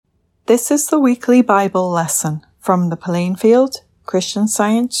This is the weekly Bible lesson from the Plainfield Christian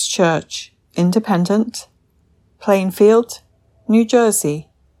Science Church, Independent, Plainfield, New Jersey,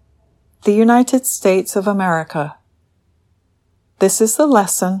 the United States of America. This is the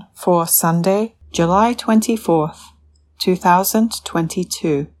lesson for Sunday, July 24th,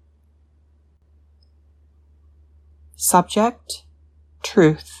 2022. Subject: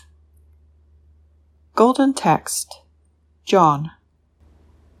 Truth. Golden Text: John.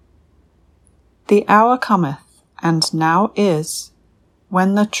 The hour cometh, and now is,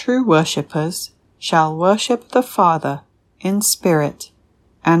 when the true worshippers shall worship the Father in spirit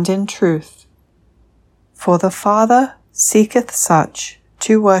and in truth. For the Father seeketh such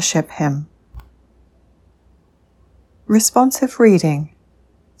to worship him. Responsive reading,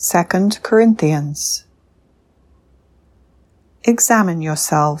 2 Corinthians. Examine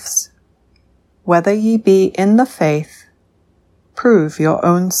yourselves, whether ye be in the faith, prove your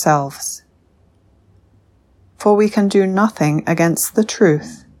own selves. For we can do nothing against the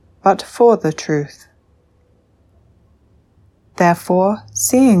truth, but for the truth. Therefore,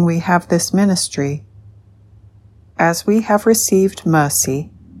 seeing we have this ministry, as we have received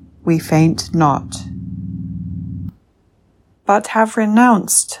mercy, we faint not, but have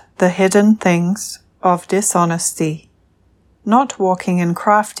renounced the hidden things of dishonesty, not walking in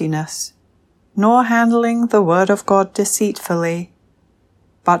craftiness, nor handling the word of God deceitfully,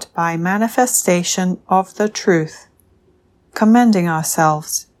 but by manifestation of the truth, commending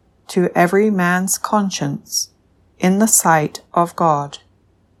ourselves to every man's conscience in the sight of God.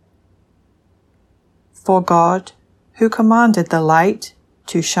 For God, who commanded the light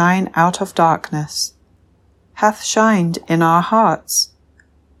to shine out of darkness, hath shined in our hearts,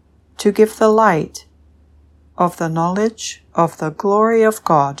 to give the light of the knowledge of the glory of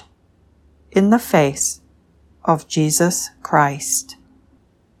God in the face of Jesus Christ.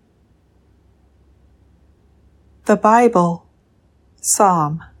 The Bible,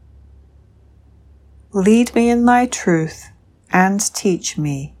 Psalm. Lead me in thy truth, and teach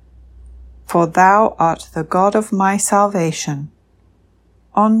me, for thou art the God of my salvation.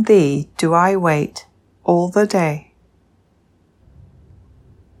 On thee do I wait all the day.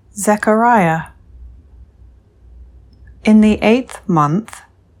 Zechariah. In the 8th month,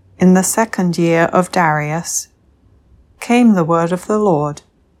 in the 2nd year of Darius, came the word of the Lord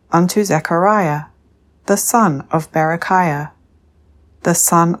unto Zechariah, the son of Berechiah, the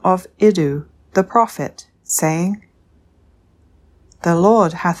son of Iddu, the prophet, saying, The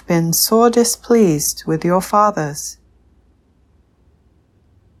Lord hath been sore displeased with your fathers.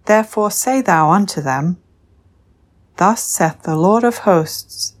 Therefore say thou unto them, Thus saith the Lord of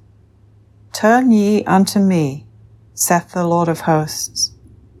hosts, Turn ye unto me, saith the Lord of hosts,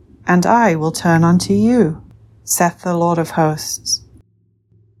 and I will turn unto you, saith the Lord of hosts.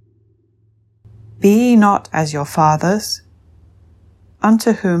 Be ye not as your fathers,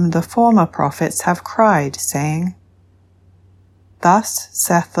 unto whom the former prophets have cried, saying, Thus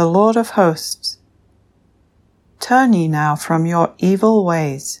saith the Lord of hosts, Turn ye now from your evil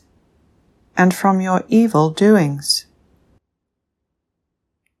ways, and from your evil doings.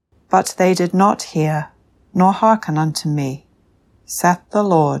 But they did not hear, nor hearken unto me, saith the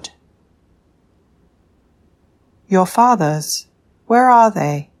Lord. Your fathers, where are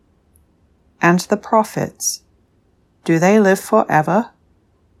they? And the prophets, do they live forever?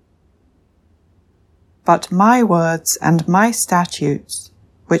 But my words and my statutes,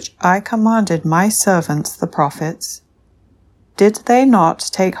 which I commanded my servants the prophets, did they not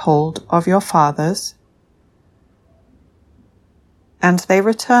take hold of your fathers? And they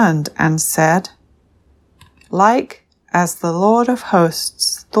returned and said, Like as the Lord of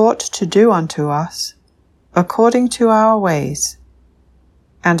hosts thought to do unto us, according to our ways,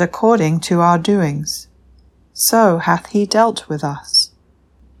 and according to our doings, so hath he dealt with us.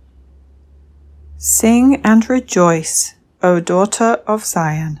 Sing and rejoice, O daughter of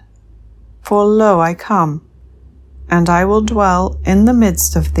Zion, for lo, I come, and I will dwell in the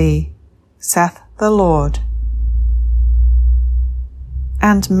midst of thee, saith the Lord.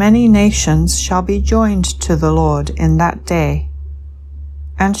 And many nations shall be joined to the Lord in that day,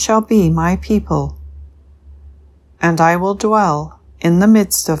 and shall be my people. And I will dwell in the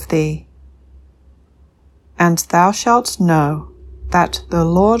midst of thee. And thou shalt know that the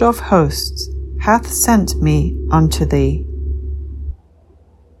Lord of hosts hath sent me unto thee.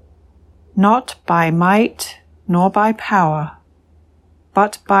 Not by might nor by power,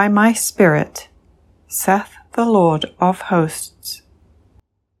 but by my Spirit, saith the Lord of hosts.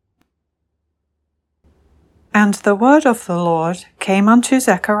 And the word of the Lord came unto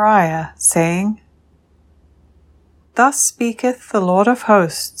Zechariah, saying, Thus speaketh the Lord of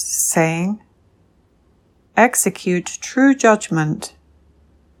hosts, saying, Execute true judgment,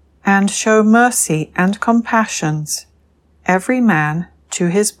 and show mercy and compassions, every man to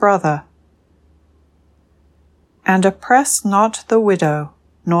his brother. And oppress not the widow,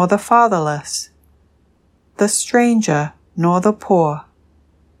 nor the fatherless, the stranger, nor the poor.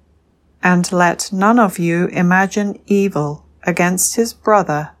 And let none of you imagine evil against his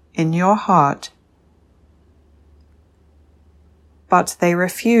brother in your heart. But they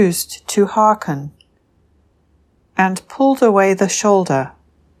refused to hearken, and pulled away the shoulder,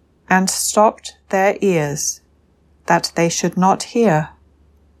 and stopped their ears, that they should not hear.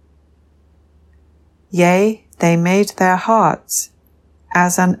 Yea, they made their hearts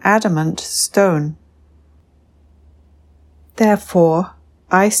as an adamant stone. Therefore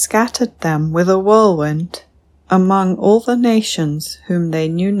I scattered them with a whirlwind among all the nations whom they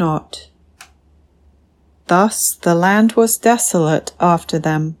knew not. Thus the land was desolate after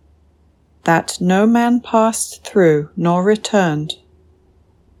them, that no man passed through nor returned.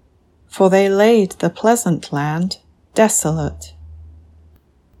 For they laid the pleasant land desolate.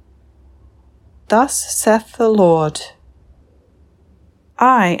 Thus saith the Lord,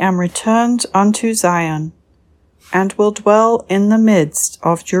 I am returned unto Zion, and will dwell in the midst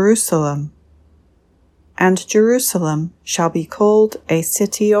of Jerusalem. And Jerusalem shall be called a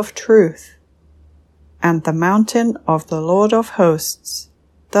city of truth, and the mountain of the Lord of hosts,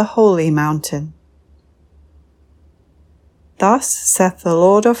 the holy mountain. Thus saith the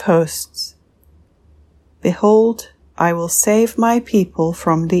Lord of hosts, Behold, I will save my people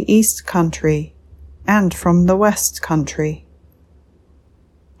from the east country, and from the west country.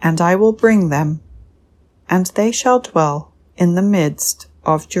 And I will bring them, and they shall dwell in the midst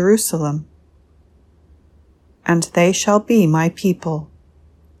of Jerusalem. And they shall be my people,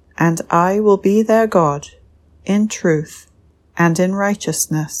 and I will be their God, in truth and in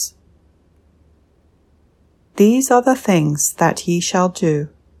righteousness. These are the things that ye shall do.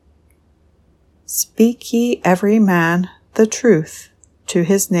 Speak ye every man the truth to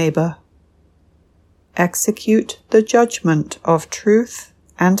his neighbour. Execute the judgment of truth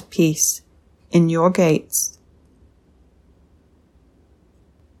and peace in your gates.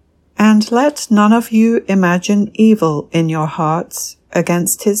 And let none of you imagine evil in your hearts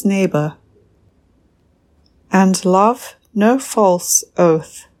against his neighbour. And love no false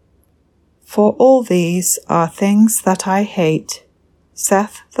oath, for all these are things that I hate,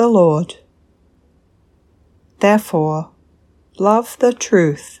 saith the Lord. Therefore, love the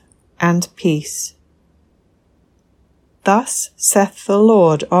truth and peace. Thus saith the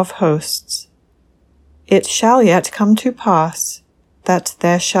Lord of hosts, It shall yet come to pass, that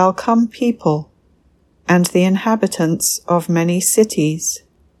there shall come people, and the inhabitants of many cities.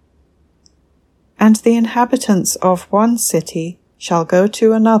 And the inhabitants of one city shall go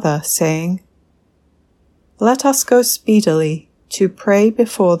to another, saying, Let us go speedily to pray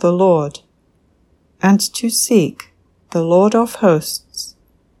before the Lord, and to seek the Lord of hosts.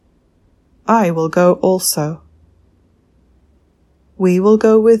 I will go also. We will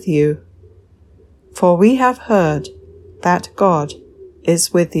go with you, for we have heard that God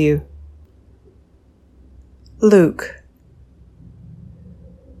is with you. Luke.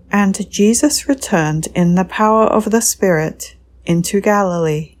 And Jesus returned in the power of the Spirit into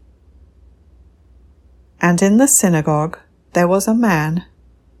Galilee. And in the synagogue there was a man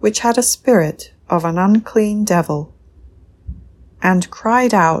which had a spirit of an unclean devil, and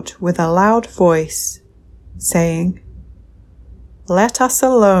cried out with a loud voice, saying, Let us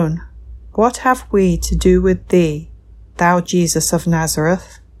alone. What have we to do with thee, thou Jesus of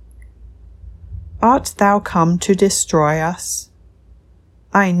Nazareth? Art thou come to destroy us?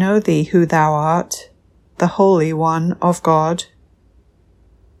 I know thee who thou art, the Holy One of God.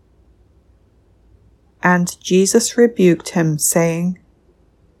 And Jesus rebuked him, saying,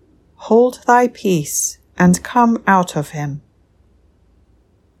 Hold thy peace, and come out of him.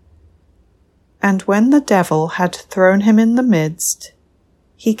 And when the devil had thrown him in the midst,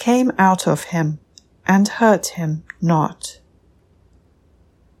 he came out of him, and hurt him not.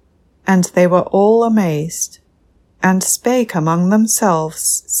 And they were all amazed, and spake among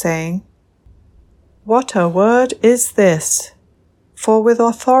themselves, saying, What a word is this! For with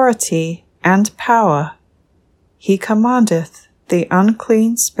authority and power he commandeth the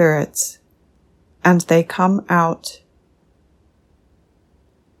unclean spirits, and they come out.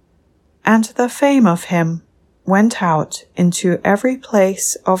 And the fame of him went out into every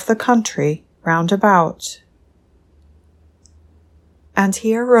place of the country round about. And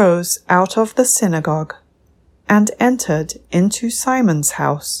he arose out of the synagogue, and entered into Simon's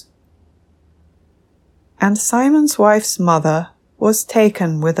house. And Simon's wife's mother was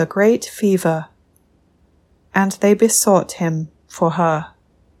taken with a great fever, and they besought him for her.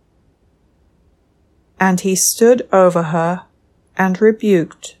 And he stood over her and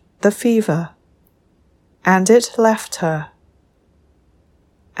rebuked the fever, and it left her.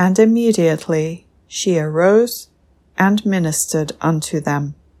 And immediately she arose and ministered unto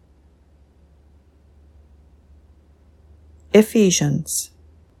them. Ephesians.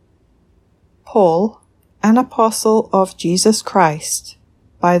 Paul, an apostle of Jesus Christ,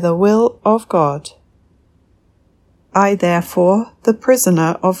 by the will of God. I therefore, the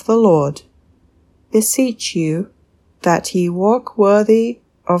prisoner of the Lord, beseech you that ye walk worthy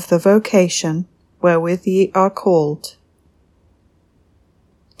of the vocation wherewith ye are called,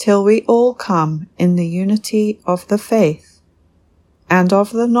 till we all come in the unity of the faith, and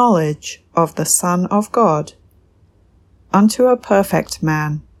of the knowledge of the Son of God, unto a perfect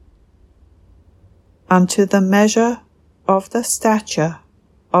man, unto the measure of the stature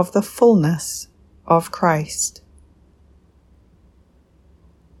of the fullness of Christ,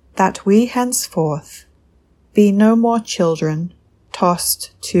 that we henceforth be no more children,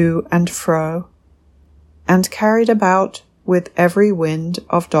 tossed to and fro, and carried about with every wind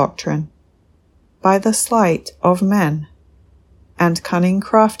of doctrine, by the sleight of men, and cunning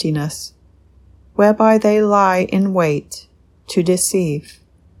craftiness, whereby they lie in wait to deceive.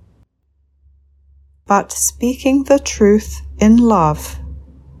 But speaking the truth in love,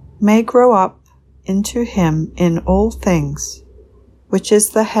 may grow up into him in all things, which is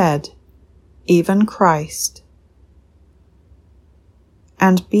the head, even Christ,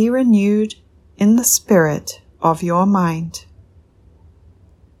 and be renewed in the spirit of your mind,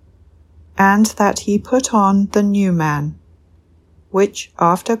 and that ye put on the new man, which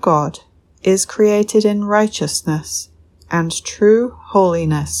after God is created in righteousness and true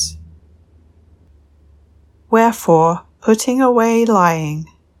holiness. Wherefore, putting away lying,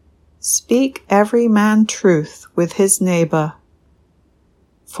 speak every man truth with his neighbour,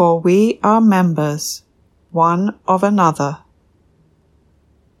 for we are members one of another.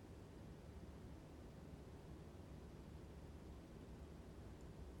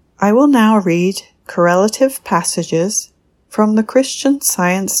 I will now read correlative passages from the Christian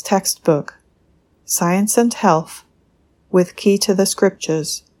Science textbook, Science and Health, with Key to the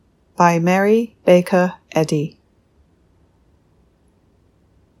Scriptures, by Mary Baker Eddy.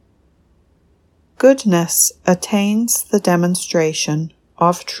 Goodness attains the demonstration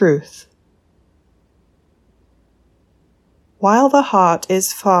of truth. While the heart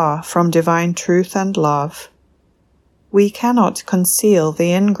is far from divine truth and love, we cannot conceal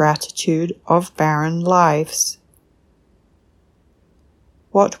the ingratitude of barren lives.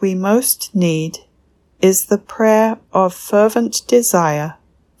 What we most need is the prayer of fervent desire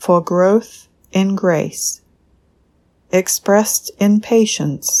for growth in grace, expressed in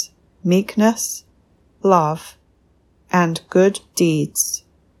patience, meekness, love, and good deeds.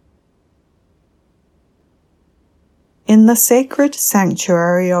 In the sacred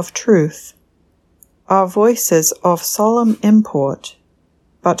sanctuary of truth are voices of solemn import,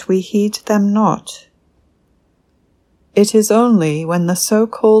 but we heed them not. It is only when the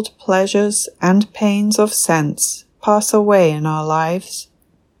so-called pleasures and pains of sense pass away in our lives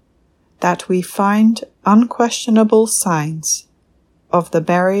that we find unquestionable signs of the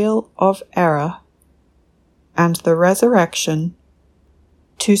burial of error and the resurrection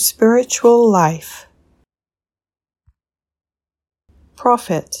to spiritual life.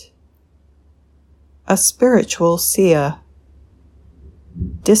 Prophet, a spiritual seer.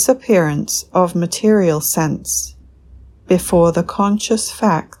 Disappearance of material sense before the conscious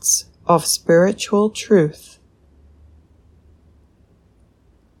facts of spiritual truth.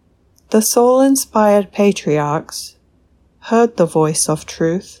 The soul-inspired patriarchs heard the voice of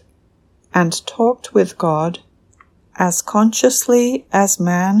truth and talked with God as consciously as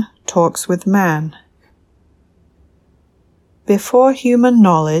man talks with man. Before human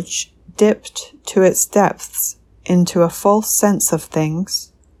knowledge dipped to its depths into a false sense of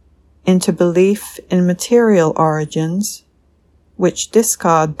things, into belief in material origins, which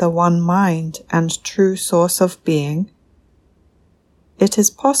discard the one mind and true source of being, it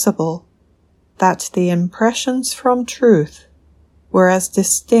is possible that the impressions from truth were as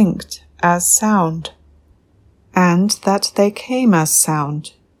distinct as sound, and that they came as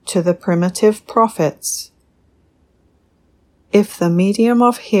sound to the primitive prophets. If the medium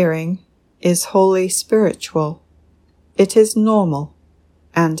of hearing is wholly spiritual, it is normal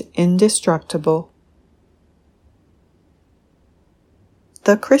and indestructible.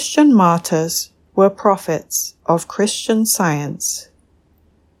 The Christian martyrs were prophets of Christian Science.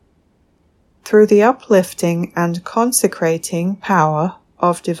 through the uplifting and consecrating power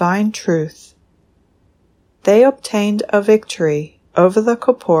of divine truth, they obtained a victory over the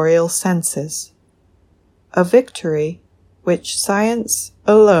corporeal senses, a victory which science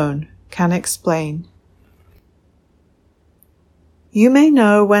alone can explain. You may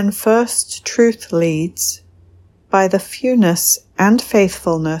know when first truth leads by the fewness and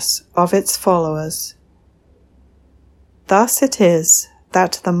faithfulness of its followers. Thus it is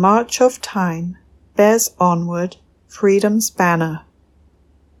that the march of time bears onward freedom's banner.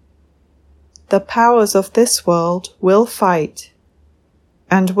 The powers of this world will fight,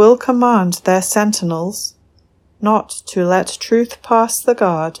 and will command their sentinels not to let truth pass the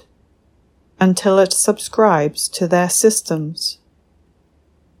guard until it subscribes to their systems.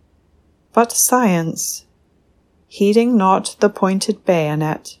 But science, heeding not the pointed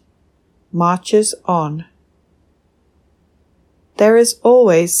bayonet, marches on. There is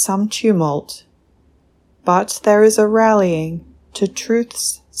always some tumult, but there is a rallying to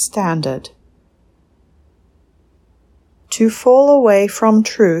truth's standard. To fall away from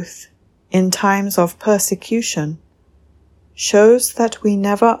truth in times of persecution shows that we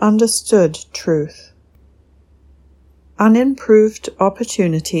never understood truth. Unimproved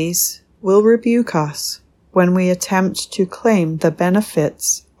opportunities will rebuke us when we attempt to claim the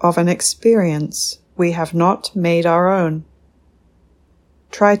benefits of an experience we have not made our own.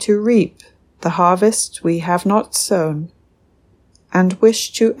 Try to reap the harvest we have not sown, and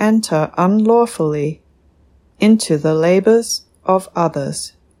wish to enter unlawfully into the labors of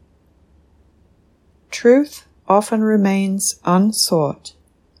others. Truth often remains unsought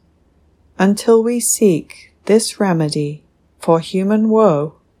until we seek this remedy for human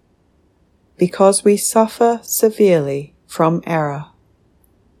woe, because we suffer severely from error.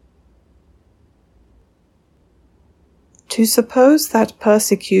 To suppose that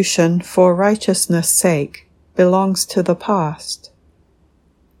persecution for righteousness' sake belongs to the past,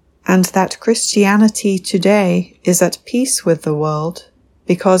 and that Christianity today is at peace with the world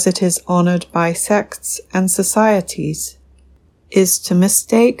because it is honored by sects and societies, is to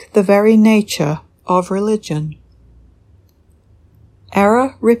mistake the very nature of religion.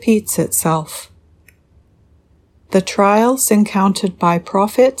 Error repeats itself. The trials encountered by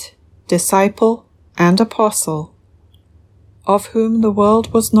prophet, disciple, and apostle, of whom the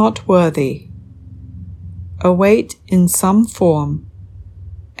world was not worthy, await in some form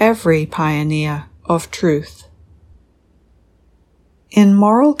every pioneer of truth. In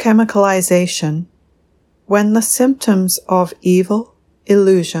moral chemicalization, when the symptoms of evil,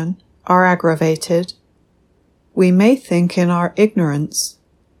 illusion, are aggravated, we may think in our ignorance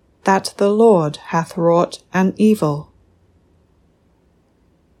that the Lord hath wrought an evil.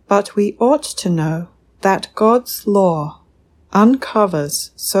 But we ought to know that God's law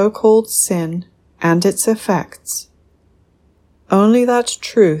uncovers so-called sin and its effects, only that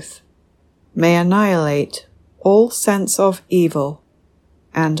truth may annihilate all sense of evil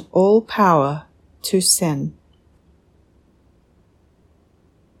and all power to sin.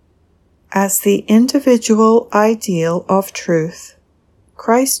 As the individual ideal of truth,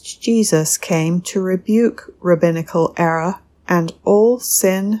 Christ Jesus came to rebuke rabbinical error and all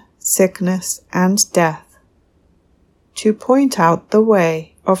sin, sickness, and death, to point out the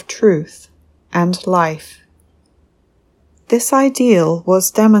way of truth and life. This ideal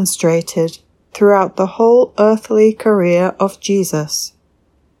was demonstrated throughout the whole earthly career of Jesus,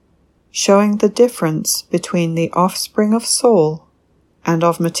 showing the difference between the offspring of soul and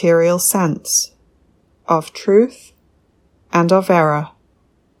of material sense, of truth and of error.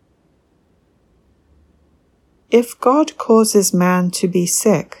 If God causes man to be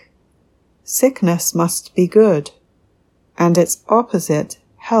sick, sickness must be good, and its opposite,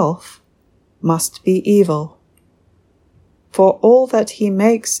 health, must be evil. For all that he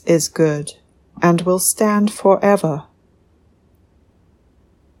makes is good, and will stand forever.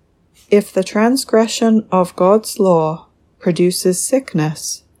 If the transgression of God's law produces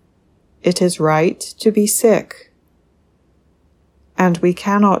sickness, it is right to be sick, and we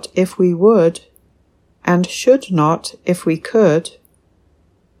cannot if we would, and should not if we could,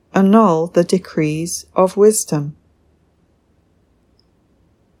 annul the decrees of wisdom.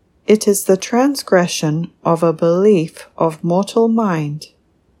 It is the transgression of a belief of mortal mind,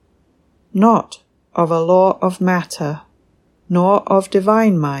 not of a law of matter, nor of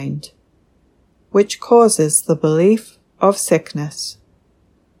divine mind, which causes the belief of sickness.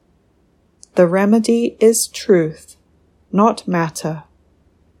 The remedy is truth, not matter,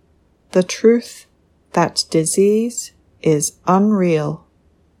 the truth that disease is unreal.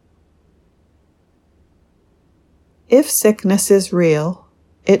 If sickness is real,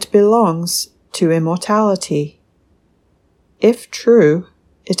 it belongs to immortality. If true,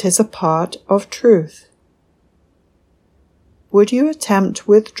 it is a part of truth. Would you attempt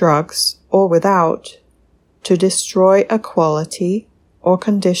with drugs or without to destroy a quality or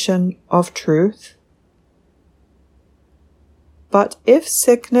condition of truth? But if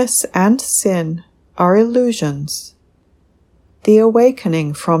sickness and sin are illusions, the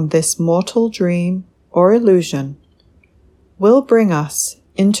awakening from this mortal dream or illusion will bring us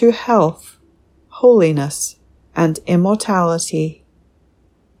into health, holiness, and immortality.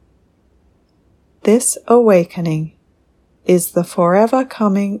 This awakening is the forever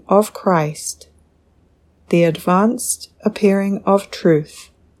coming of Christ, the advanced appearing of truth,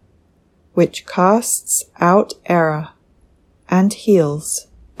 which casts out error and heals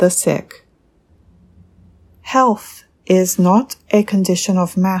the sick. Health is not a condition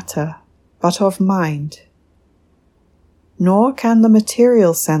of matter, but of mind. Nor can the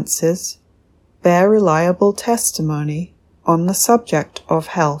material senses bear reliable testimony on the subject of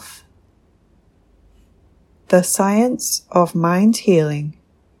health. The science of mind healing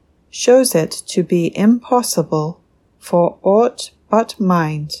shows it to be impossible for aught but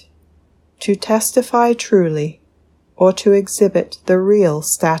mind to testify truly or to exhibit the real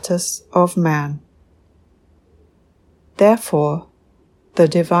status of man. Therefore, the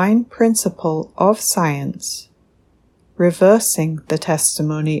divine principle of science, reversing the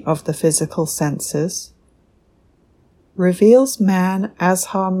testimony of the physical senses, reveals man as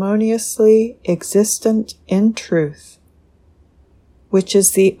harmoniously existent in truth, which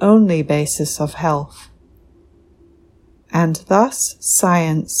is the only basis of health. And thus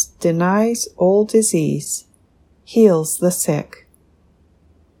science denies all disease, heals the sick,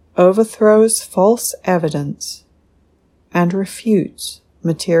 overthrows false evidence, and refutes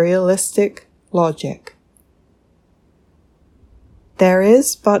materialistic logic. There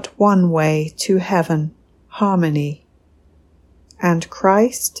is but one way to heaven, harmony, and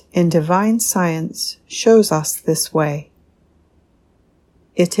Christ in divine science shows us this way.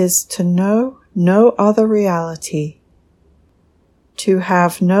 It is to know no other reality, to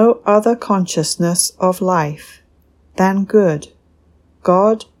have no other consciousness of life than good,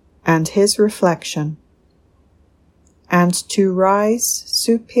 God and His reflection, and to rise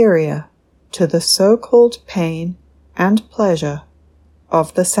superior to the so-called pain and pleasure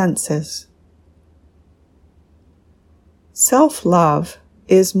of the senses. Self-love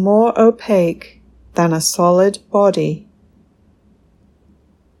is more opaque than a solid body.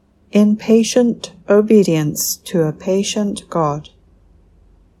 In patient obedience to a patient God,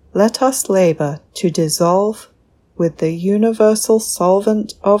 let us labor to dissolve with the universal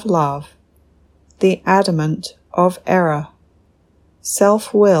solvent of love the adamant of error,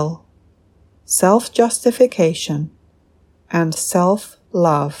 self-will, self-justification, and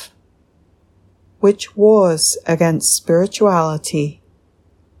self-love, which wars against spirituality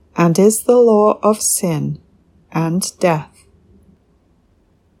and is the law of sin and death.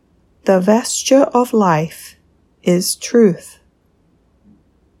 The vesture of life is truth.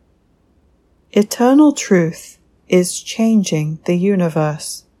 Eternal truth is changing the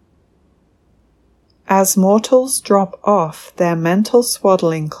universe. As mortals drop off their mental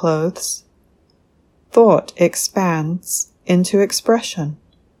swaddling clothes, thought expands into expression.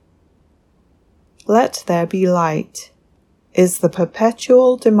 Let there be light is the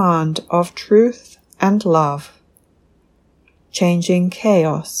perpetual demand of truth and love, changing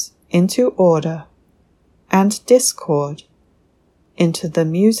chaos into order and discord into the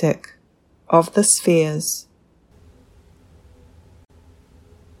music of the spheres.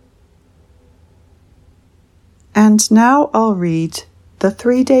 And now I'll read the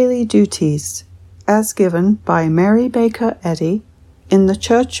 3 daily duties as given by Mary Baker Eddy in the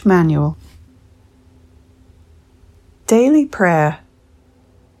Church Manual. Daily Prayer.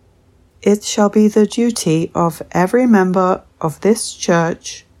 It shall be the duty of every member of this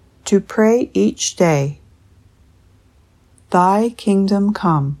church to pray each day, Thy kingdom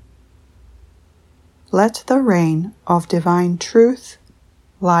come. Let the reign of divine truth,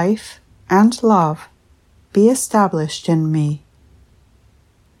 life, and love be established in me,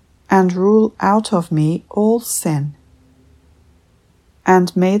 and rule out of me all sin.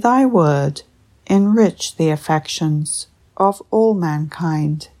 And may Thy word enrich the affections of all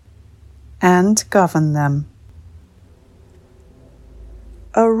mankind, and govern them.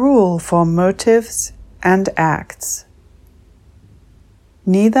 A rule for motives and acts.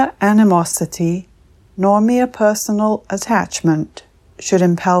 Neither animosity nor mere personal attachment should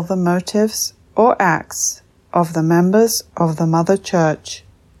impel the motives or acts of the members of the Mother Church.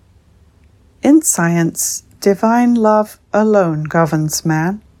 In science, Divine love alone governs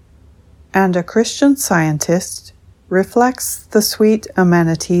man, and a Christian Scientist reflects the sweet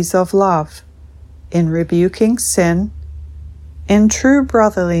amenities of love in rebuking sin, in true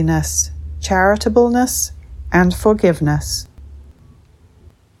brotherliness, charitableness, and forgiveness.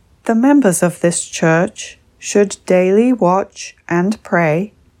 The members of this church should daily watch and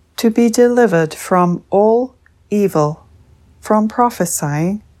pray to be delivered from all evil, from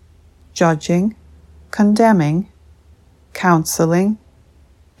prophesying, judging, condemning, counseling,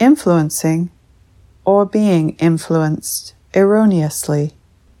 influencing, or being influenced erroneously.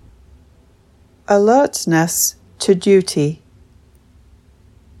 Alertness to duty.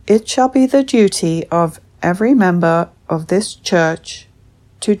 It shall be the duty of every member of this church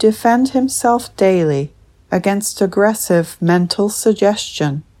to defend himself daily against aggressive mental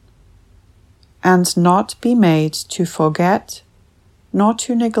suggestion, and not be made to forget nor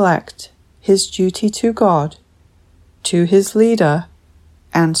to neglect his duty to God, to his leader,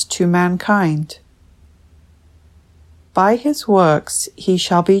 and to mankind. By his works he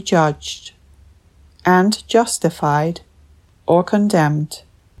shall be judged, and justified or condemned.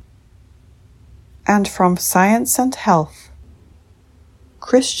 And from Science and Health,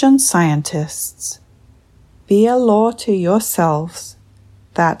 Christian Scientists, be a law to yourselves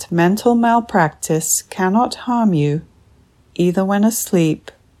that mental malpractice cannot harm you either when asleep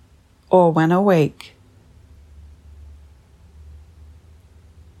or when awake.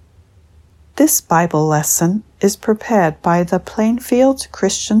 This Bible lesson is prepared by the Plainfield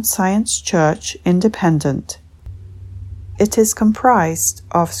Christian Science Church Independent. It is comprised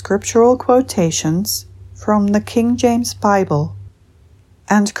of scriptural quotations from the King James Bible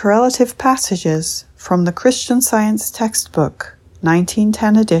and correlative passages from the Christian Science Textbook,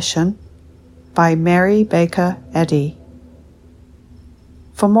 1910 edition, by Mary Baker Eddy.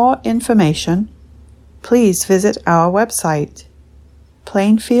 For more information, please visit our website,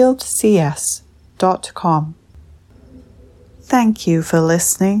 plainfieldcs.com. Thank you for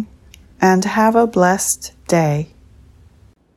listening, and have a blessed day.